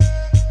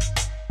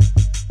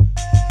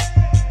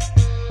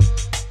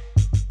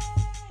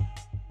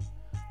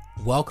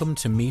Welcome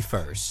to Me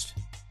First,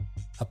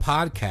 a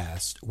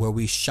podcast where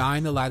we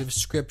shine the light of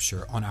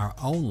Scripture on our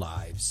own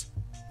lives,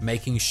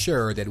 making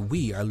sure that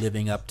we are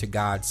living up to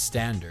God's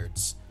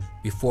standards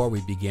before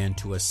we begin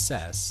to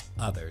assess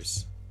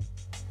others.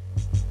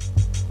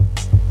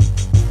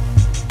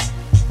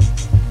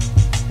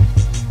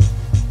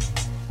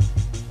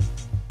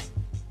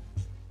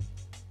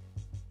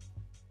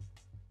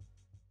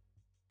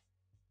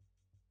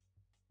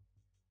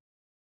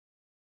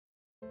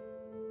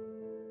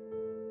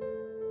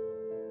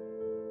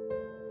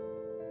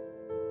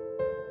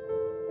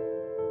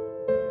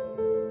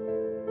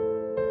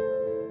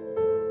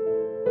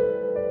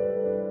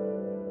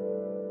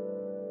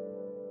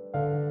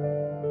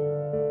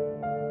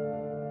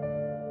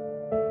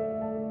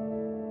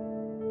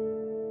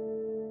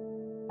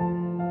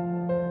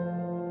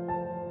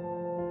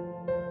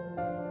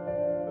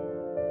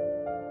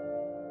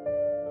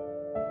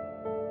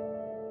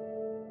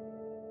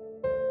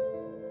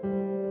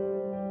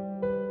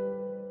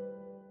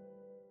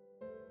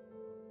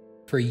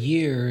 For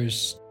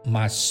years,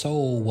 my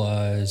soul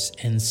was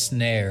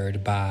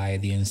ensnared by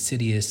the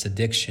insidious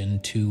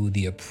addiction to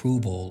the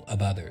approval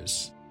of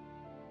others.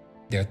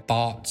 Their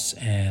thoughts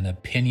and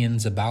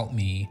opinions about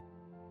me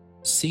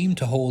seemed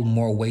to hold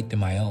more weight than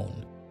my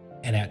own,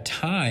 and at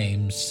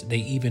times they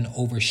even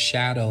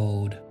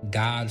overshadowed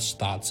God's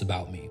thoughts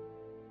about me.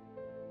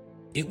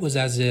 It was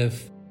as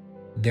if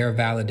their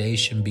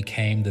validation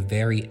became the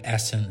very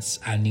essence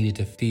I needed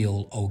to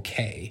feel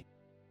okay,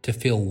 to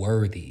feel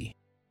worthy.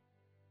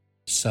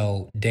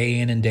 So day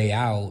in and day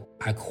out,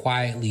 I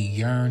quietly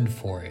yearned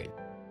for it,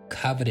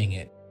 coveting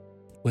it,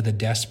 with a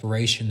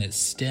desperation that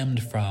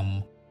stemmed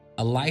from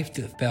a life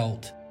that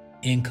felt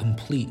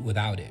incomplete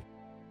without it.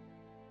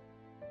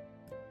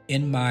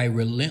 In my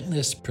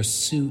relentless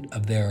pursuit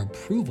of their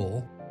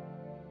approval,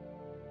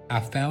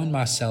 I found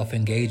myself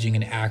engaging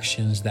in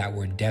actions that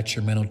were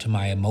detrimental to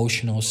my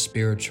emotional,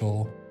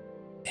 spiritual,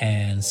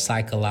 and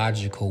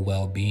psychological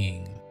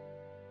well-being.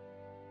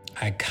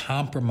 I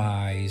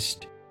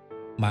compromised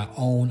my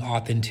own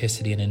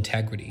authenticity and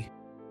integrity,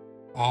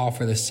 all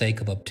for the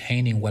sake of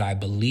obtaining what I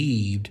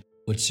believed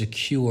would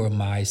secure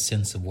my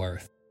sense of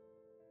worth.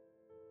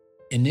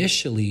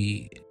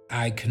 Initially,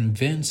 I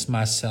convinced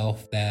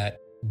myself that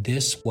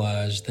this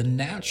was the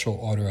natural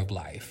order of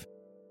life,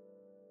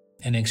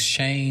 an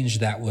exchange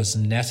that was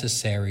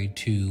necessary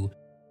to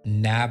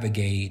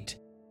navigate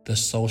the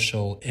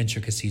social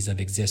intricacies of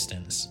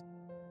existence.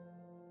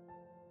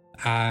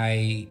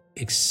 I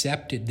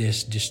accepted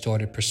this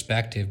distorted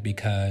perspective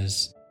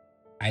because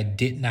I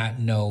did not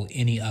know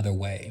any other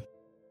way.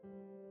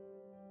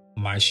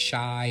 My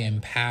shy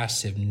and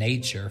passive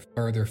nature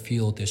further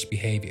fueled this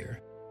behavior,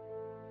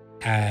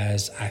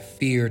 as I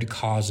feared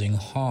causing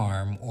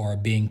harm or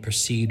being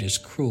perceived as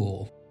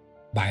cruel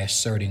by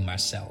asserting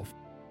myself.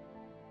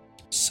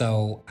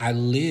 So I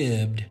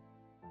lived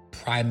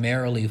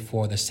primarily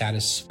for the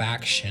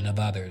satisfaction of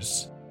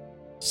others,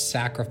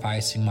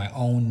 sacrificing my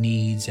own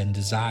needs and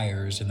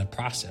desires in the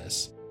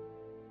process.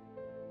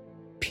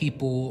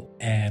 People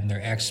and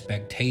their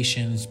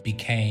expectations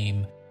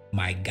became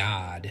my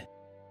God,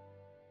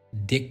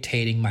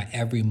 dictating my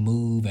every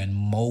move and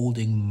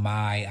molding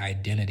my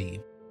identity.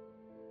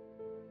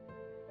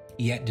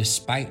 Yet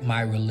despite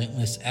my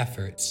relentless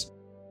efforts,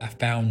 I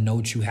found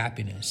no true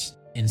happiness.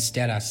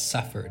 Instead, I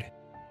suffered,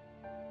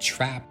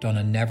 trapped on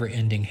a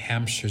never-ending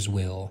hamster's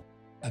wheel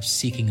of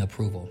seeking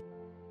approval.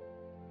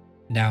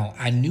 Now,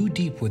 I knew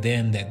deep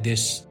within that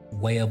this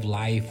way of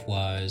life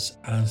was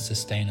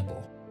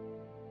unsustainable,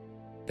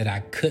 that I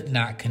could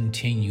not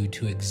continue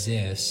to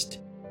exist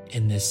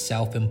in this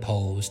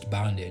self-imposed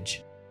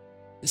bondage.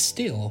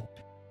 Still,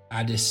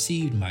 I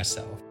deceived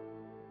myself,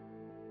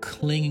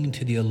 clinging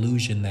to the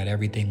illusion that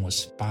everything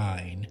was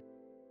fine,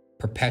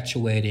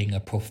 perpetuating a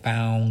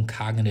profound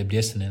cognitive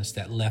dissonance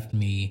that left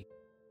me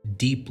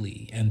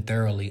deeply and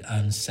thoroughly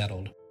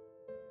unsettled.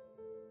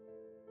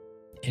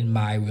 In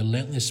my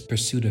relentless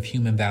pursuit of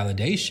human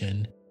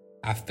validation,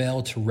 I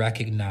failed to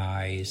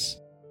recognize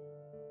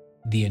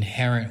the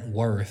inherent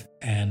worth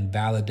and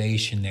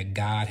validation that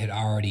God had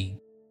already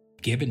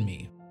given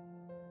me.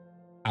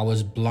 I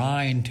was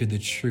blind to the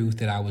truth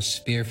that I was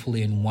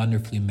fearfully and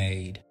wonderfully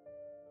made,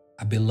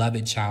 a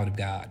beloved child of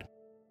God.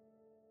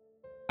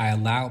 I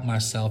allowed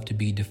myself to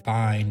be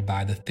defined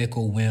by the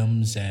fickle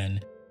whims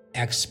and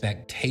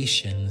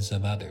expectations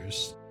of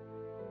others,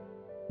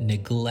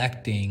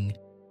 neglecting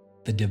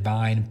the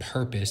divine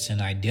purpose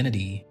and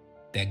identity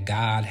that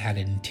God had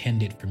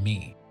intended for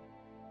me.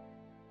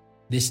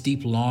 This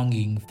deep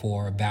longing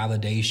for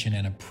validation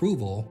and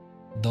approval,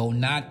 though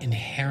not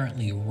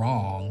inherently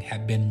wrong,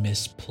 had been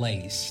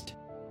misplaced,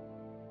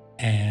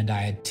 and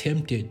I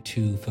attempted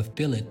to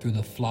fulfill it through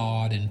the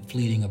flawed and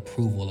fleeting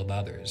approval of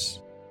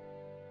others.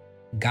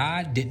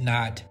 God did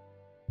not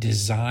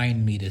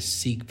design me to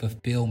seek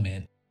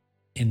fulfillment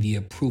in the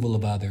approval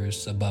of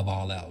others above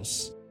all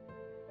else.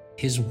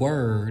 His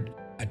word,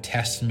 a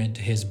testament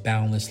to his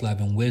boundless love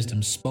and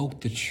wisdom,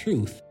 spoke the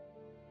truth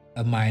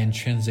of my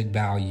intrinsic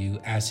value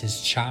as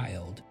his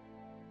child,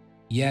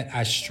 Yet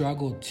I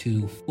struggled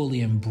to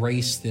fully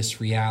embrace this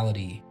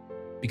reality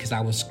because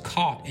I was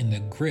caught in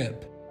the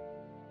grip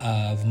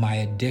of my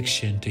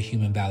addiction to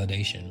human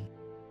validation.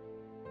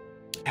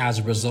 As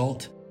a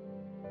result,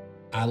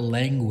 I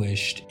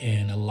languished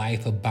in a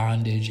life of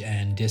bondage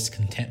and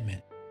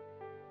discontentment,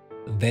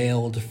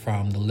 veiled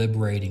from the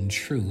liberating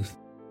truth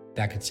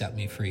that could set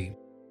me free.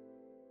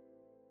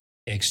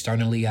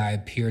 Externally, I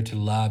appeared to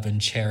love and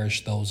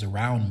cherish those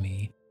around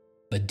me,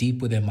 but deep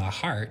within my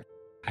heart,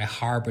 I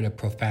harbored a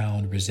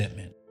profound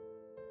resentment.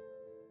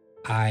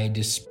 I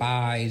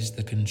despised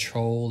the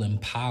control and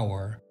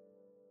power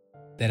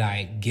that I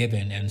had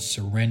given and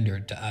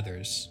surrendered to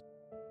others.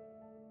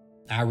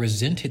 I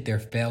resented their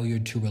failure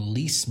to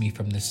release me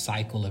from the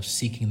cycle of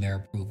seeking their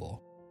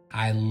approval.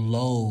 I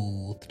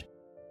loathed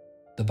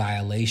the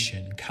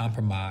violation,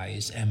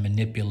 compromise, and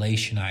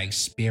manipulation I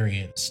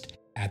experienced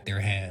at their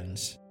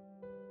hands.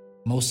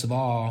 Most of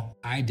all,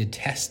 I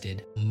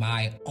detested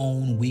my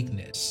own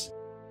weakness,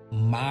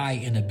 my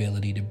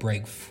inability to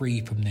break free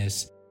from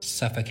this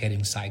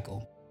suffocating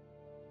cycle.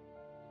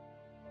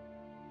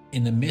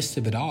 In the midst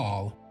of it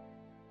all,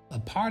 a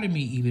part of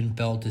me even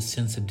felt a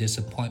sense of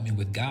disappointment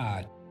with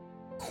God,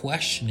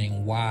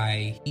 questioning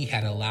why He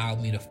had allowed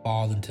me to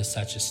fall into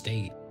such a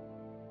state.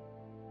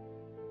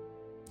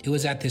 It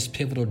was at this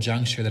pivotal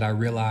juncture that I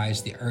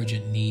realized the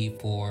urgent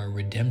need for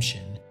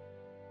redemption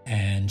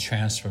and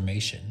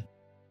transformation.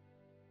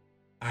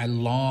 I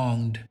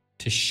longed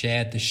to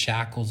shed the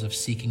shackles of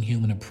seeking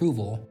human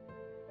approval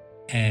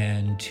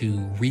and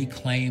to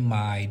reclaim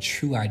my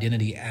true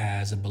identity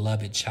as a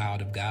beloved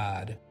child of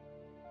God.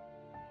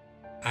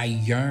 I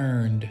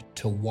yearned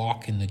to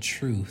walk in the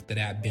truth that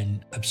had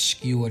been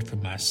obscured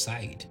from my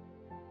sight,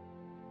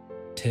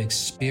 to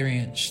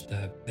experience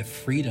the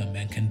freedom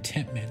and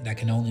contentment that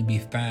can only be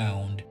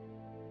found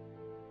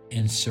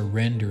in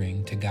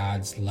surrendering to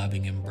God's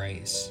loving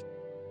embrace.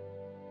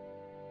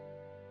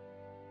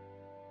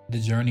 The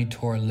journey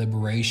toward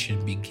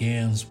liberation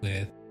begins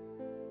with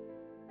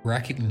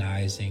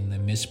recognizing the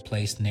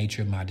misplaced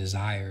nature of my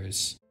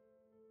desires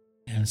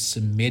and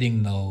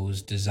submitting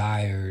those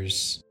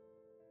desires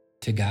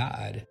to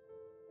God.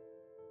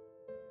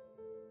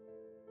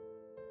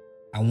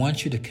 I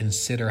want you to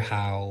consider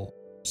how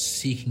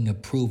seeking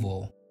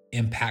approval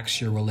impacts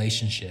your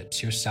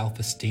relationships, your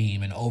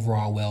self-esteem, and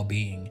overall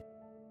well-being.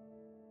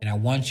 And I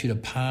want you to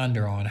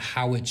ponder on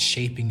how it's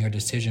shaping your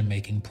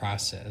decision-making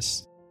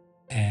process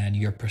and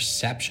your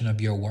perception of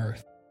your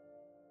worth.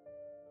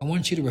 I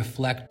want you to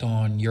reflect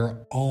on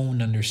your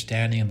own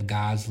understanding of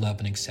God's love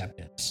and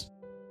acceptance.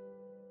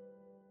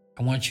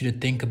 I want you to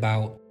think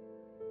about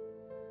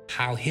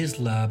how His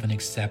love and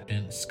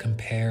acceptance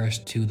compares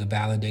to the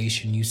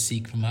validation you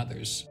seek from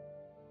others.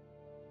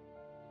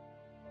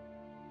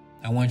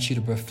 I want you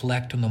to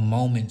reflect on the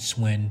moments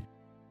when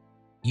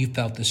you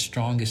felt the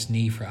strongest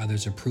need for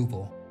others'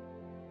 approval.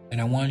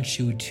 And I want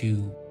you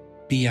to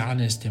be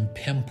honest and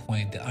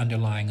pinpoint the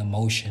underlying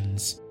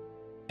emotions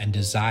and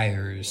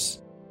desires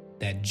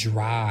that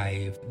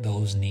drive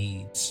those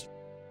needs.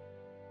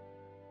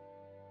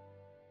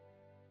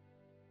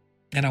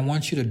 And I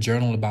want you to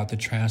journal about the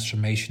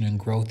transformation and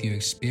growth you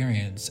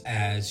experience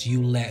as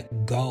you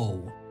let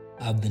go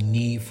of the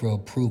need for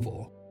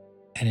approval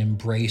and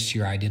embrace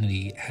your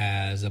identity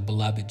as a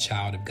beloved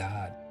child of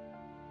God.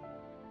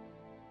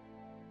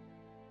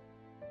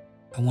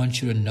 I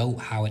want you to note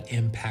how it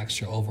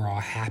impacts your overall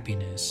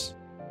happiness,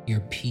 your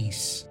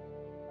peace,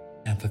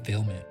 and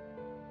fulfillment.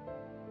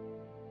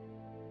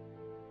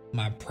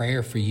 My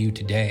prayer for you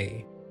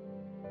today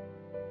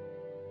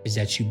is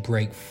that you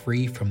break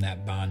free from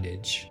that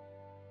bondage,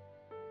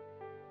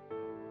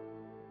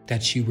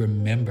 that you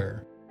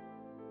remember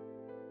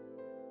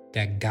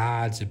that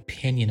God's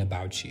opinion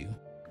about you,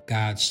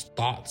 God's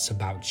thoughts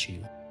about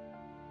you,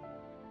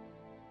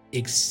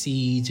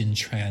 exceeds and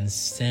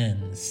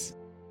transcends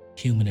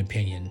human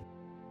opinion.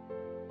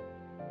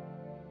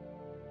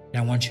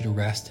 And I want you to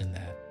rest in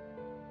that.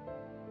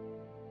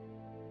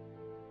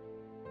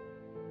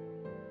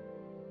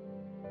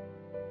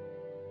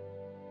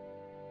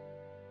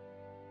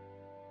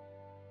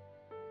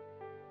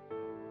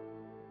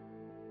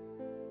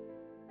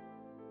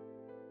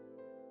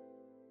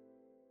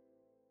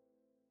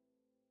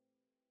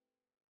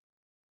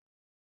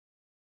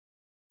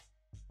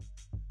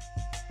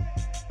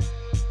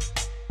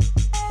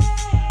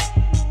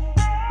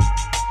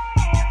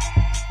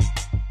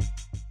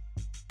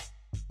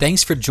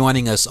 Thanks for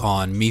joining us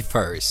on Me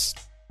First.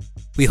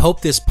 We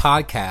hope this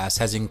podcast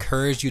has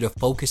encouraged you to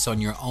focus on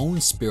your own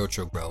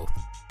spiritual growth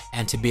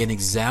and to be an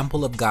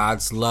example of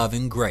God's love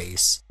and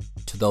grace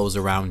to those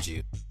around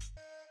you.